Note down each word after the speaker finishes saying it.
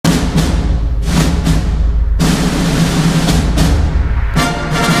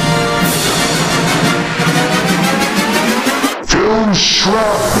I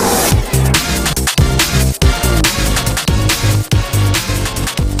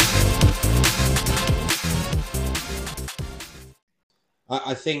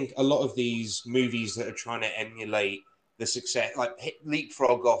think a lot of these movies that are trying to emulate the success, like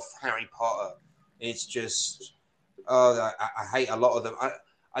leapfrog off Harry Potter, it's just, I hate a lot of them.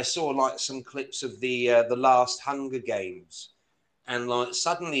 I saw like some clips of the last Hunger Games, and like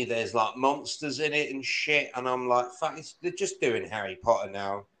suddenly there's like monsters in it and shit, and I'm like, fuck, they're just doing Harry Potter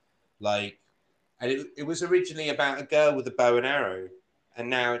now, like, and it was originally about a girl with a bow and arrow, and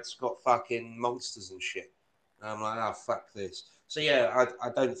now it's got fucking monsters and shit. And I'm like, oh fuck this. So yeah, I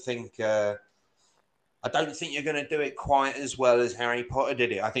don't think you're going to do it quite as well as Harry Potter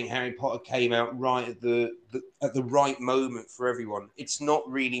did it. I think Harry Potter came out right at the right moment for everyone. It's not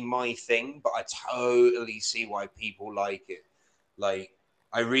really my thing, but I totally see why people like it. Like,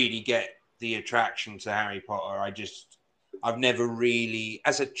 I really get the attraction to Harry Potter. I've never really,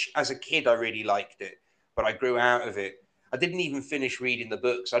 as a kid, I really liked it, but I grew out of it. I didn't even finish reading the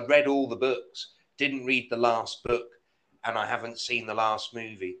books. I'd read all the books, didn't read the last book, and I haven't seen the last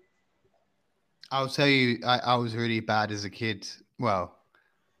movie. I'll tell you, I was really bad as a kid. Well,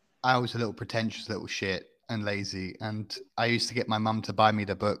 I was a little pretentious little shit and lazy, and I used to get my mum to buy me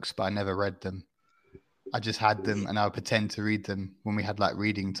the books, but I never read them. I just had them, and I would pretend to read them when we had like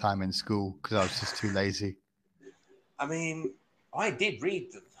reading time in school because I was just too lazy. I mean, I did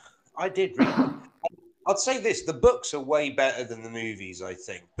read them. I'd say this, the books are way better than the movies, I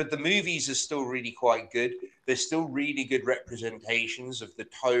think. But the movies are still really quite good. They're still really good representations of the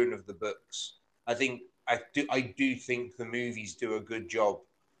tone of the books. I do think the movies do a good job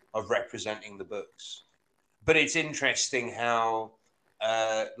of representing the books. But it's interesting how,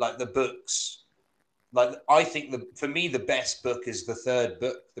 like the books, like I think for me the best book is the third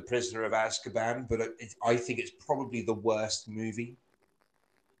book, The Prisoner of Azkaban. But I think it's probably the worst movie.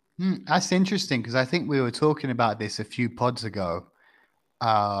 That's interesting because I think we were talking about this a few pods ago.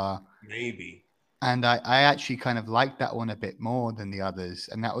 Maybe. And I actually kind of liked that one a bit more than the others.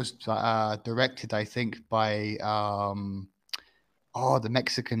 And that was directed, I think, by the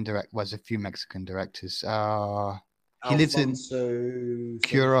Mexican was a few Mexican directors. He lives in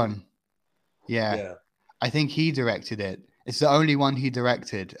Cuarón. Yeah. I think he directed it. It's the only one he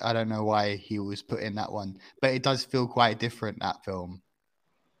directed. I don't know why he was put in that one, but it does feel quite different, that film.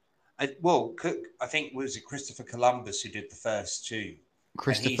 I think was it Christopher Columbus who did the first two?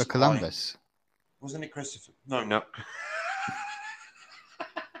 Christopher Columbus. Wasn't it Christopher? No.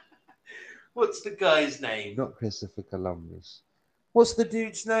 What's the guy's name? Not Christopher Columbus. What's the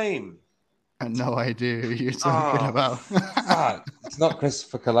dude's name? I have no idea who you're talking about. It's not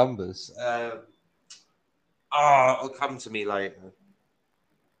Christopher Columbus. It'll come to me later.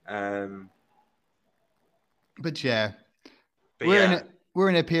 But yeah. We're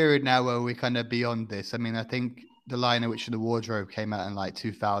in a period now where we're kind of beyond this. I mean, I think The Lion, Witch and the Wardrobe came out in like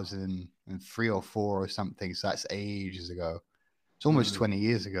 2003 or 4 or something. So that's ages ago. It's almost 20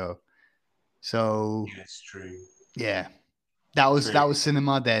 years ago. So yeah, it's true. Yeah, that was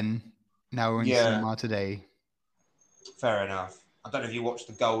cinema then. Now we're in cinema today. Fair enough. I don't know if you watched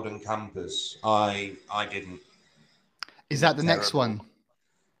The Golden Compass. I didn't. Is that the next one?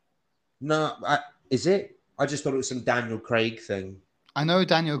 No, is it? I just thought it was some Daniel Craig thing. I know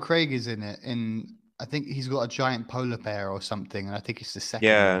Daniel Craig is in it. I think he's got a giant polar bear or something, and I think it's the second.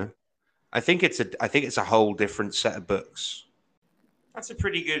 Yeah, one. I think it's a whole different set of books. That's a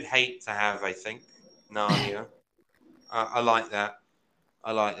pretty good hate to have, I think. Narnia. I like that.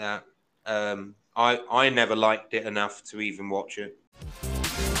 I never liked it enough to even watch it.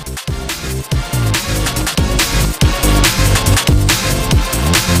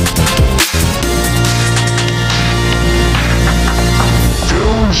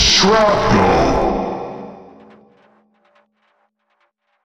 Shrapnel.